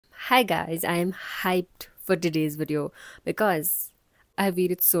Hi guys, I am hyped for today's video because I have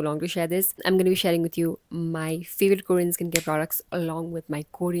waited so long to share this. I'm going to be sharing with you my favorite Korean skincare products along with my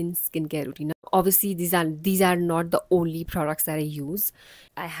Korean skincare routine. Now, obviously, these are not the only products that I use.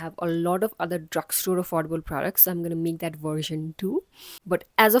 I have a lot of other drugstore affordable products, so I'm going to make that version too. But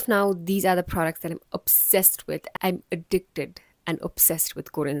as of now, these are the products that I'm obsessed with. I'm addicted and obsessed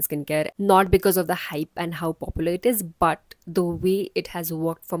with Korean skincare, not because of the hype and how popular it is, but the way it has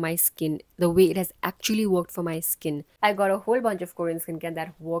worked for my skin, the way it has actually worked for my skin. I got a whole bunch of Korean skincare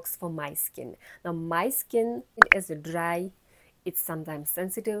that works for my skin. Now, my skin is dry, it's sometimes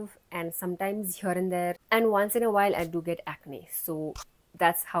sensitive, and sometimes here and there, and once in a while, I do get acne. So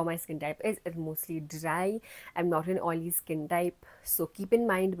that's how my skin type is. It's mostly dry. I'm not an oily skin type, so keep in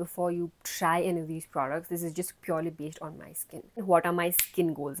mind before you try any of these products, this is just purely based on my skin. What are my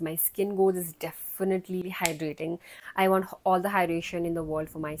skin goals? My skin goals is definitely hydrating. I want all the hydration in the world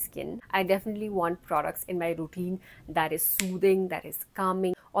for my skin. I definitely want products in my routine that is soothing, that is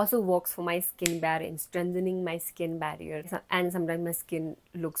calming, also works for my skin barrier and strengthening my skin barrier. And sometimes my skin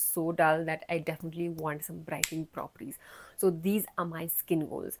looks so dull that I definitely want some brightening properties. So these are my skin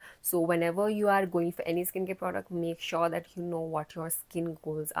goals. So whenever you are going for any skincare product, make sure that you know what your skin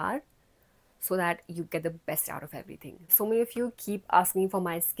goals are so that you get the best out of everything. So many of you keep asking for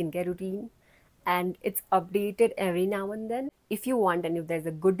my skincare routine and it's updated every now and then. If you want and if there's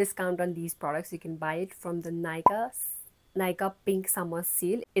a good discount on these products, you can buy it from the Nika Pink Summer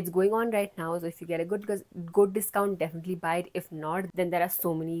Sale. It's going on right now, so if you get a good discount, definitely buy it. If not, then there are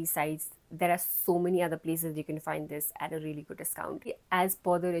so many sites, there are so many other places you can find this at a really good discount. As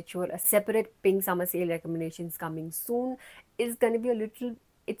per the ritual, a separate Pink Summer Sale recommendations coming soon. It's gonna be a little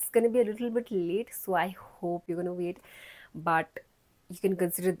bit late, so I hope you're gonna wait. But you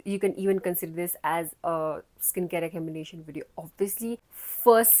can even consider this as a skincare recommendation video. Obviously,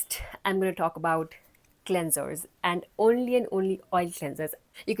 first I'm going to talk about cleansers and only oil cleansers.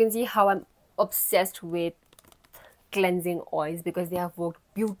 You can see how I'm obsessed with cleansing oils because they have worked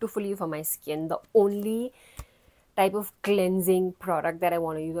beautifully for my skin. The only type of cleansing product that I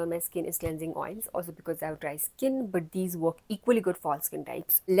want to use on my skin is cleansing oils, also because I have dry skin, but these work equally good for all skin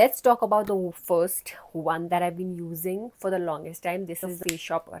types. Let's talk about the first one that I've been using for the longest time. This is the Face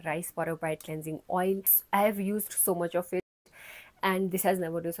Shop Rice Butter Bright Cleansing Oil. I have used so much of it and this has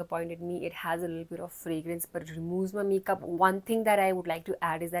never disappointed me. It has a little bit of fragrance but it removes my makeup. One thing that I would like to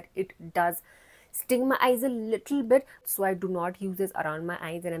add is that it does sting my eyes a little bit, so I do not use this around my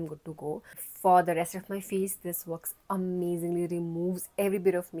eyes and I'm good to go. For the rest of my face, this works amazingly, removes every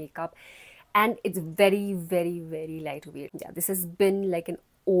bit of makeup and it's very lightweight. Yeah, this has been like an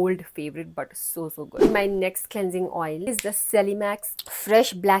old favorite but so good. My next cleansing oil is the Celimax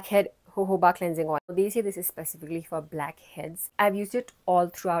Fresh Blackhead jojoba cleansing oil. They say this is specifically for blackheads. I've used it all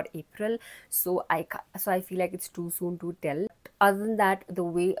throughout April, so I feel like it's too soon to tell. Other than that, the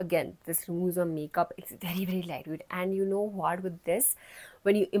way again this removes your makeup, it's very lightweight. And you know what, with this,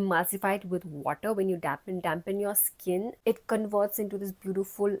 when you emulsify it with water, when you dampen your skin, it converts into this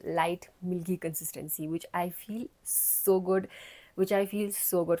beautiful light milky consistency, which I feel so good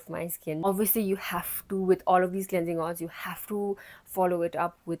for my skin. Obviously, you have to, with all of these cleansing oils, you have to follow it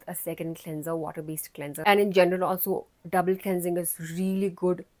up with a second cleanser, water-based cleanser. And in general, also double cleansing is really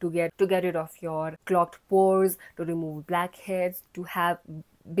good to get rid of your clogged pores, to remove blackheads, to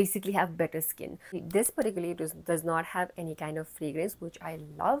basically have better skin. This particularly does not have any kind of fragrance, which I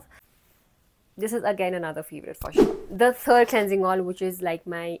love. This is again another favorite for sure. The third cleansing oil, which is like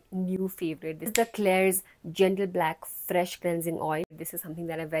my new favorite, this is the Klairs Gentle Black Fresh Cleansing Oil. This is something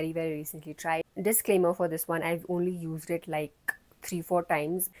that I very recently tried. Disclaimer for this one, I've only used it like 3-4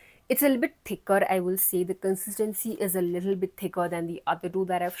 times. It's a little bit thicker, I will say. The consistency is a little bit thicker than the other two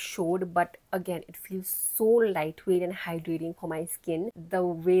that I've showed, but again, it feels so lightweight and hydrating for my skin. The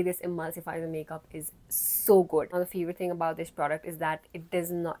way this emulsifies the makeup is so good. Now, the favorite thing about this product is that it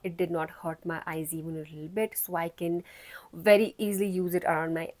did not hurt my eyes even a little bit, so I can very easily use it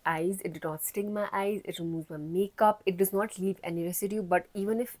around my eyes. It did not sting my eyes, it removes my makeup, it does not leave any residue. But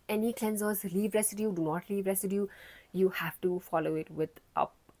even if any cleansers leave residue, do not leave residue, you have to follow it with a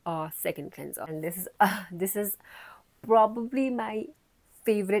second cleanser. And this is probably my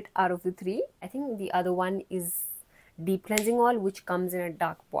favorite out of the three. I think the other one is deep cleansing oil, which comes in a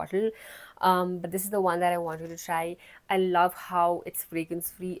dark bottle, but this is the one that I wanted to try. I love how it's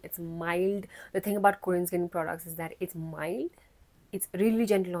fragrance free, it's mild. The thing about Korean skin products is that it's mild, it's really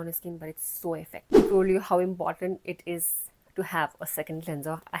gentle on your skin, but it's so effective. I told you how important it is to have a second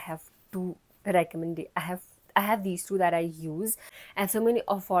cleanser. I have I have these two that I use, and so many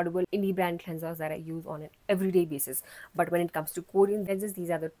affordable indie brand cleansers that I use on an everyday basis. But when it comes to Korean cleansers, these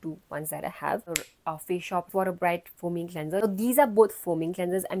are the two ones that I have. Face Shop for a bright foaming cleanser. So these are both foaming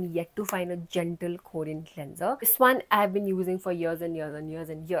cleansers. I'm yet to find a gentle Korean cleanser. This one I've been using for years and years and years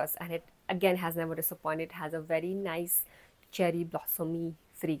and years, and it again has never disappointed. It has a very nice cherry blossomy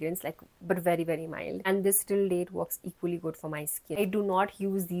fragrance, like, but very very mild, and this till date works equally good for my skin. I do not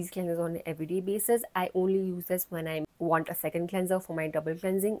use these cleansers on an everyday basis. I only use this when I want a second cleanser for my double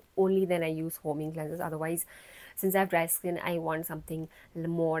cleansing. Only then I use foaming cleansers. Otherwise, since I have dry skin, I want something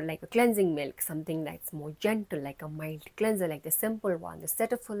more like a cleansing milk, something that's more gentle, like a mild cleanser, like the simple one, the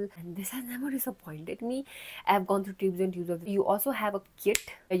Cetaphil, and this has never disappointed me. I've gone through tubes and tubes of this. You also have a kit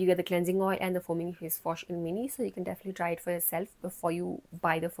where you get the cleansing oil and the foaming face wash in mini, so you can definitely try it for yourself before you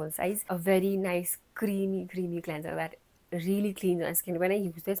buy the full size. A very nice creamy cleanser that really cleans my skin. When I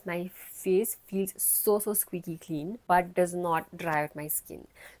use this, my face feels so squeaky clean, but does not dry out my skin.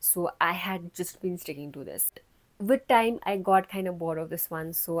 So I had just been sticking to this. With time, I got kind of bored of this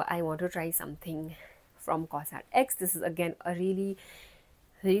one, so I want to try something from CosRX. This is again a really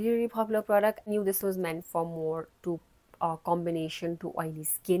popular product. I knew this was meant for more to combination to oily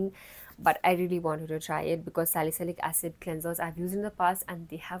skin, but I really wanted to try it because salicylic acid cleansers I've used in the past and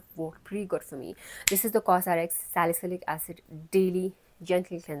they have worked pretty good for me. This is the CosRX Salicylic Acid Daily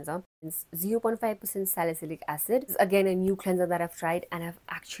Gentle Cleanser. It's 0.5% salicylic acid. This is again a new cleanser that I've tried and I've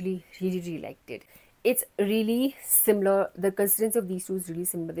actually really liked it. It's really similar. The consistency of these two is really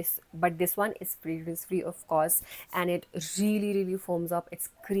similar. But this one is fragrance free, of course, and it really foams up. It's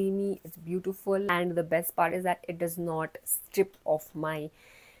creamy, it's beautiful, and the best part is that it does not strip off my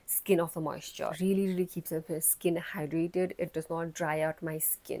skin of the moisture. Really keeps my skin hydrated. It does not dry out my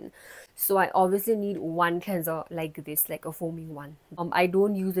skin. So I obviously need one cleanser like this, like a foaming one. I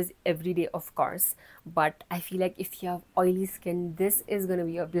don't use this every day, of course, but I feel like if you have oily skin, this is gonna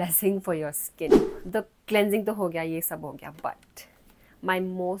be a blessing for your skin. The cleansing to ho gaya, ye sab ho gaya, but my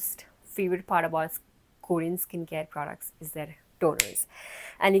most favorite part about Korean skincare products is their toners,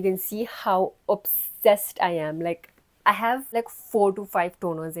 and you can see how obsessed I am. Like, I have like 4 to 5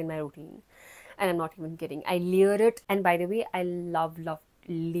 toners in my routine, and I'm not even kidding. I layer it, and by the way, I love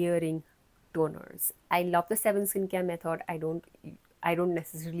layering toners. I love the 7 skincare method. I don't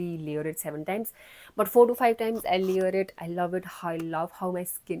necessarily layer it 7 times, but 4 to 5 times I layer it. I love it. I love how my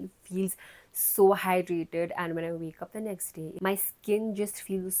skin feels so hydrated, and when I wake up the next day, my skin just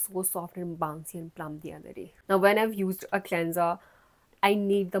feels so soft and bouncy and plump the other day. Now, when I've used a cleanser, I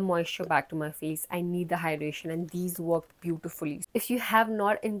need the moisture back to my face. I need the hydration, and these work beautifully. If you have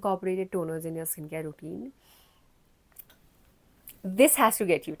not incorporated toners in your skincare routine, this has to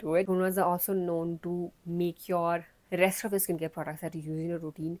get you to it. Toners are also known to make your rest of the skincare products that you use in your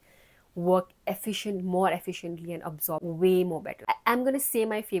routine work more efficiently and absorb way more better. I'm gonna say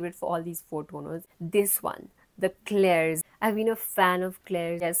my favorite for all these 4 toners. This one, the Claire's. I've been a fan of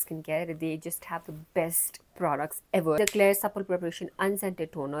Claire's skincare. They just have the best products ever. The Claire's Supple Preparation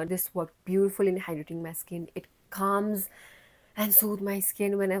Unscented Toner. This worked beautiful in hydrating my skin. It calms and soothes my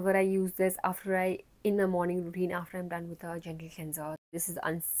skin whenever I use this in a morning routine after I'm done with a gentle cleanser. This is the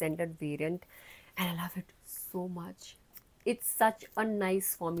unscented variant and I love it so much. It's such a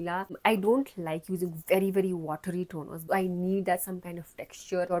nice formula. I don't like using very watery toners. I need that some kind of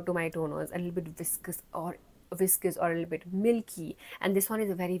texture to my toners, a little bit viscous or a little bit milky, and this one is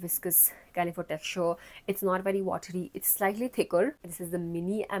a very viscous kind of a texture. It's not very watery, it's slightly thicker. This is the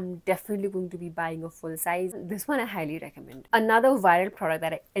mini. I'm definitely going to be buying a full size. This one I highly recommend. Another viral product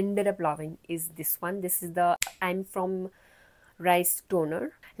that I ended up loving is this one. This is the I'm From Rice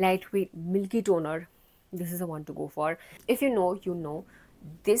Toner, lightweight milky toner. This is the one to go for. If you know, you know.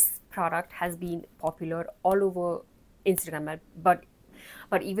 This product has been popular all over Instagram, but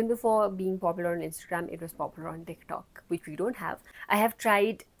even before being popular on Instagram, it was popular on TikTok, which we don't have. I have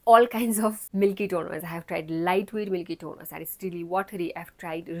tried all kinds of milky toners. I have tried lightweight milky toners that is really watery. I've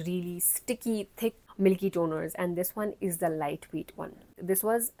tried really sticky, thick milky toners, and this one is the lightweight one. This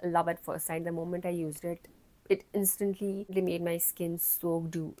was love at first sight. The moment I used it, it instantly made my skin so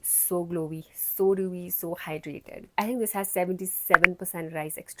glowy, so dewy, so hydrated. I think this has 77%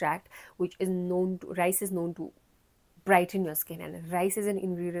 rice extract, which is rice is known to brighten your skin, and rice is an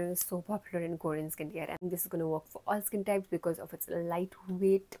ingredient so popular in Korean skincare, and this is going to work for all skin types because of its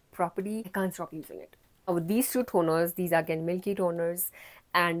lightweight property. I can't stop using it. With these 2 toners, these are again milky toners,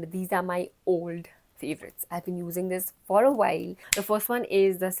 and these are my old favorites. I've been using this for a while. The first one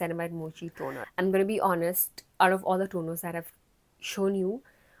is the Ceramide Mochi Toner. I'm gonna be honest, out of all the toners that I've shown you,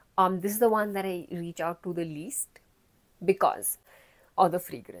 this is the one that I reach out to the least, because or the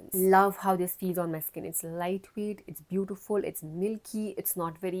fragrance. Love how this feels on my skin. It's lightweight, it's beautiful, it's milky, it's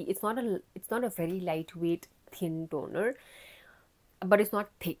not a very lightweight thin toner, but it's not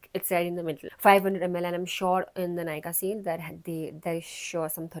thick. It's right in the middle. 500 ml, and I'm sure in the Nykaa sale that there is sure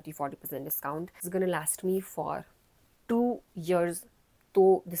some 30-40% discount. It's gonna last me for 2 years,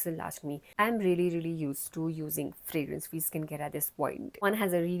 though this will last me. I'm really used to using fragrance-free skincare at this point. One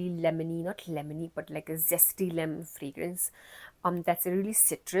has a really lemony, not lemony, but like a zesty lemon fragrance. That's a really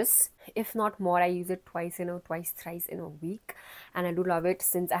citrus. If not more, I use it twice, thrice in a week, and I do love it.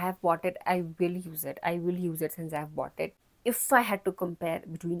 Since I have bought it, I will use it. I will use it since I've bought it. If I had to compare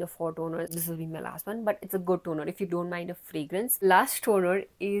between the 4 toners, this will be my last one, but it's a good toner if you don't mind a fragrance. Last toner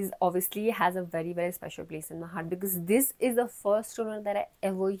is obviously has a very special place in my heart, because this is the first toner that I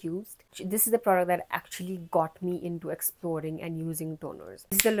ever used. This is the product that actually got me into exploring and using toners.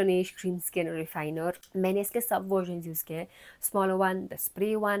 This is the Laneige Cream Skin Refiner. मैंने इसके सब versions use किए, smaller one, the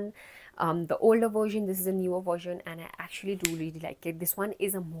spray one, the older version. This is a newer version, and I actually do really like it. This one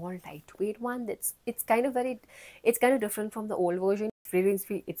is a more lightweight one. It's kind of different from the old version. Fragrance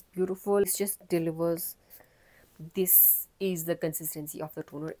free, it's beautiful, it just delivers. This is the consistency of the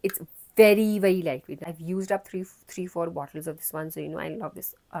toner. It's very lightweight. I've used up three, 4 bottles of this one, so I love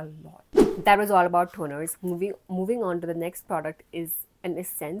this a lot. That was all about toners. Moving on to the next product is an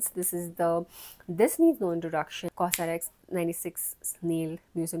essence. This needs no introduction. Cosrx 96 Snail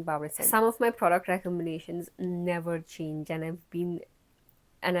Mucin Power Essence. Some of my product recommendations never change, and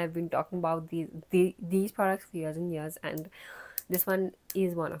I've been talking about these products for years and years, and this one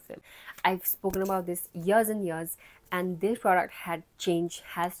is one of them. I've spoken about this years and years, and this product has changed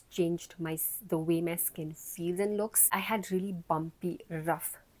the way my skin feels and looks. I had really bumpy,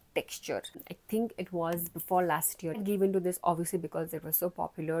 rough texture. I think it was before last year. I gave into this obviously because it was so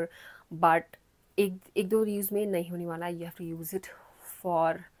popular, but ek do use mein nahi hone wala. You have to use it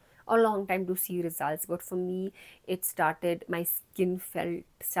for a long time to see results. But for me, my skin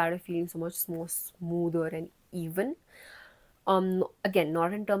started feeling so much more smoother and even. Again,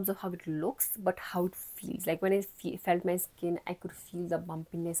 not in terms of how it looks, but how it feels. Like when I felt my skin, I could feel the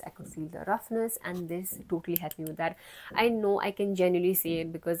bumpiness, I could feel the roughness, and this totally helped me with that. I know I can genuinely say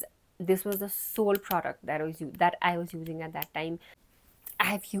it because this was the sole product that I was using at that time. I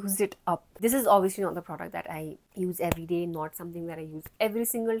have used it up. This is obviously not the product that I use every day, not something that I use every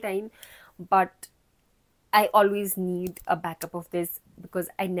single time, but I always need a backup of this because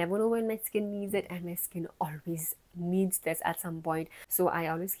I never know when my skin needs it, and my skin always needs this at some point. So I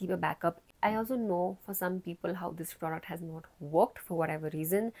always keep a backup. I also know for some people how this product has not worked for whatever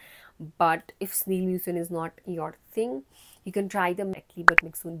reason, but if snail mucin is not your thing, you can try the RHEAKL but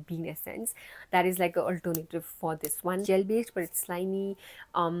Mixun Bean Essence. That is like an alternative for this one. Gel based, but it's slimy.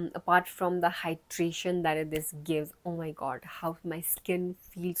 Apart from the hydration that this gives, oh my god, how my skin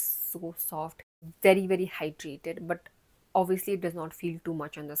feels so soft, very hydrated, but obviously it does not feel too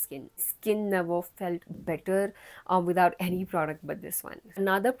much on the skin never felt better without any product but this one.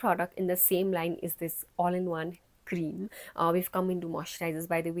 Another product in the same line is this all-in-one cream. We've come into moisturizers.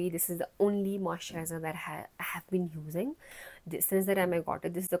 By the way, this is the only moisturizer that I have been using since the time I got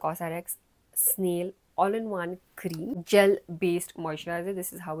it. This is the Cosrx Snail all-in-one cream gel based moisturizer.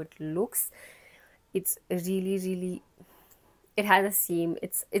 This is how it looks. It's really, it has the same,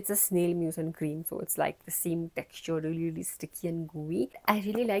 it's a snail mucin cream, so it's like the same texture, really sticky and gooey. I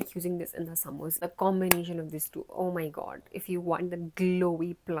really like using this in the summers. The combination of these two, oh my god, if you want the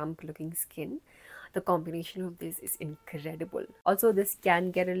glowy plump looking skin, the combination of this is incredible. Also, this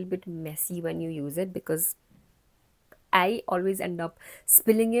can get a little bit messy when you use it because I always end up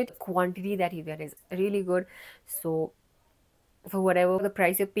spilling it. Quantity that you get is really good, so for whatever the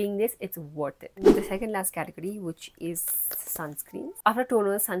price you're paying this, it's worth it. The second last category, which is sunscreens. After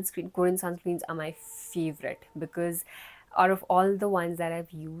toners, Korean sunscreens are my favorite because out of all the ones that I've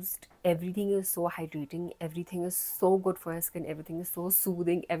used, everything is so hydrating, everything is so good for your skin, everything is so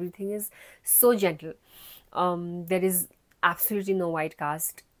soothing, everything is so gentle. There is absolutely no white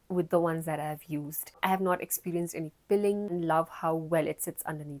cast with the ones that I've used. I have not experienced any pilling, and love how well it sits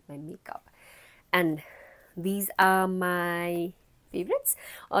underneath my makeup. And these are my favorites.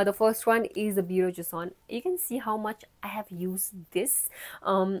 The first one is the Bureau Joseon. You can see how much I have used this.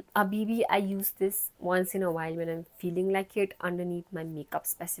 A BB, I use this once in a while when I'm feeling like it underneath my makeup,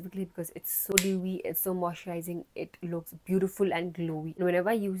 specifically because it's so dewy, it's so moisturizing, it looks beautiful and glowy. And whenever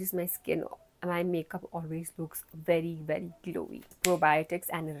I use this, my skin, my makeup always looks very glowy. Probiotics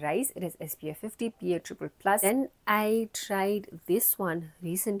and rice. It is SPF 50, PA+++. Then I tried this one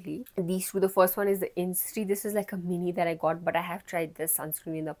recently. These two, the first one is the Instri. This is like a mini that I got, but I have tried this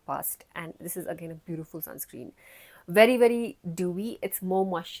sunscreen in the past, and this is again a beautiful sunscreen. very dewy. It's more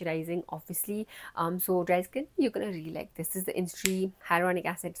moisturizing, obviously. So dry skin, you're gonna really like this. This is the Instri Hyaluronic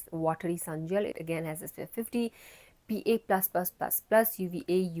Acid Watery Sun Gel. It again has SPF 50, PA++++,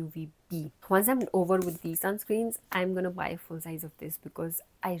 UVA, UVB. Once I'm over with these sunscreens, I'm gonna buy a full size of this because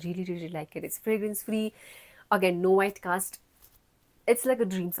I really like it. It's fragrance free. Again, no white cast. It's like a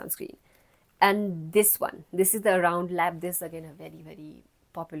dream sunscreen. And this one, this is the Round Lab. This again a very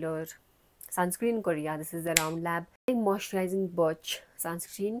popular sunscreen in Korea. This is the Round Lab moisturizing birch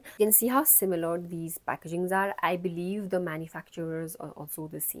sunscreen. You can see how similar these packagings are. I believe the manufacturers are also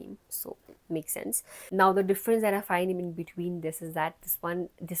the same, so makes sense. Now the difference that I find in between this is that this one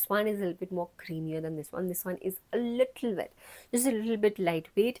is a little bit more creamier than this one. This one is a little bit, just a little bit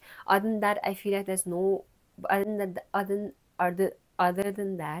lightweight. Other than that, I feel like there's no other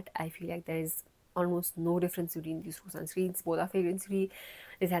than that, I feel like there is almost no difference between these two sunscreens. Both are fragrance free.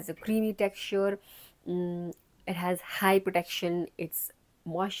 This has a creamy texture. It has high protection. It's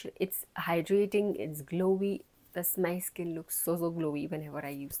moisture. It's hydrating. It's glowy. My skin looks so glowy whenever I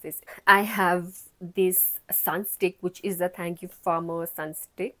use this. I have this sun stick, which is the Thank You Farmer sun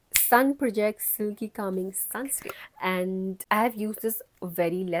stick. Sun Project Silky Calming Sunstick, and I have used this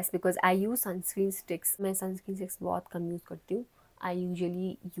very less because I use sunscreen sticks. My sunscreen sticks बहुत कम use करती हूँ. I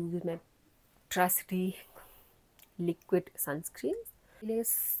usually use my trusty liquid sunscreens. It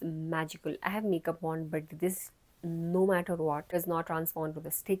is magical. I have makeup on, but this, no matter what, does not transform to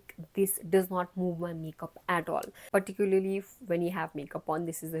the stick. This does not move my makeup at all. Particularly when you have makeup on,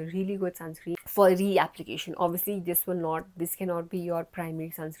 this is a really good sunscreen for reapplication. Obviously, this cannot be your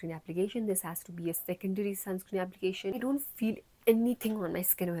primary sunscreen application. This has to be a secondary sunscreen application. I don't feel anything on my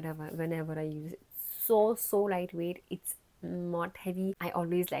skin whenever I use it. So lightweight. It's not heavy. I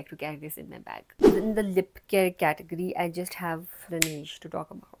always like to carry this in my bag. In the lip care category, I just have Laneige to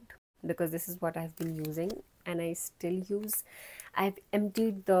talk about because this is what I've been using and I still use. I've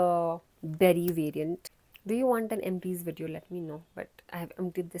emptied the berry variant. Do you want an empties video? Let me know. But I have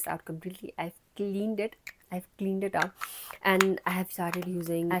emptied this out completely. I've cleaned it up, and I've started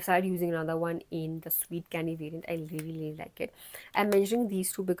using another one in the sweet candy variant. I really like it. I'm mentioning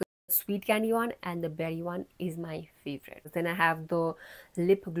these two because sweet candy one and the berry one is my favorite. Then I have the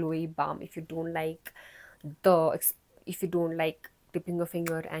lip glowy balm. If you don't like dipping your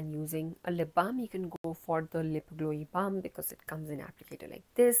finger and using a lip balm, you can go for the lip glowy balm because it comes in applicator like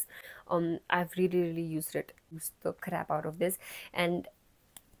this. I've really used the crap out of this, and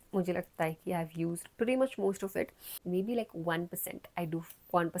मुझे लगता है कि I've used pretty much most of it. Maybe like 1%. I do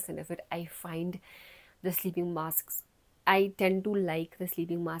 1% of it. I find the sleeping masks, I tend to like the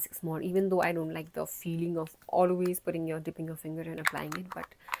sleeping masks more, even though I don't like the feeling of always dipping your finger and applying it. But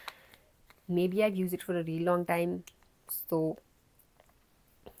maybe I've used it for a really long time, so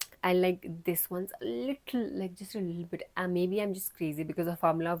I like this one's a little, like just a little bit. Maybe I'm just crazy because the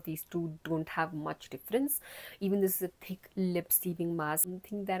formula of these two don't have much difference. Even this is a thick lip sleeping mask,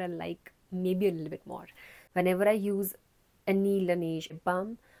 something that I like maybe a little bit more. Whenever I use any Laneige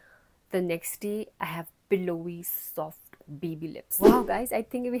balm, the next day I have pillowy, soft baby lips. Wow guys, I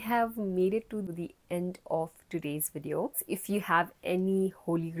think we have made it to the end of today's video. If you have any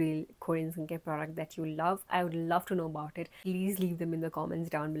holy grail Korean skincare product that you love, I would love to know about it. Please leave them in the comments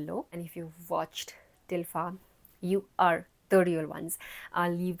down below. And if you've watched till far, you are the real ones.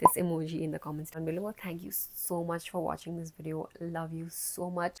 I'll leave this emoji in the comments down below. Thank you so much for watching this video. Love you so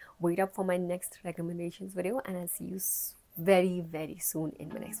much. Wait up for my next recommendations video, and I'll see you very soon in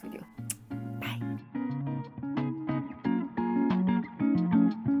my next video.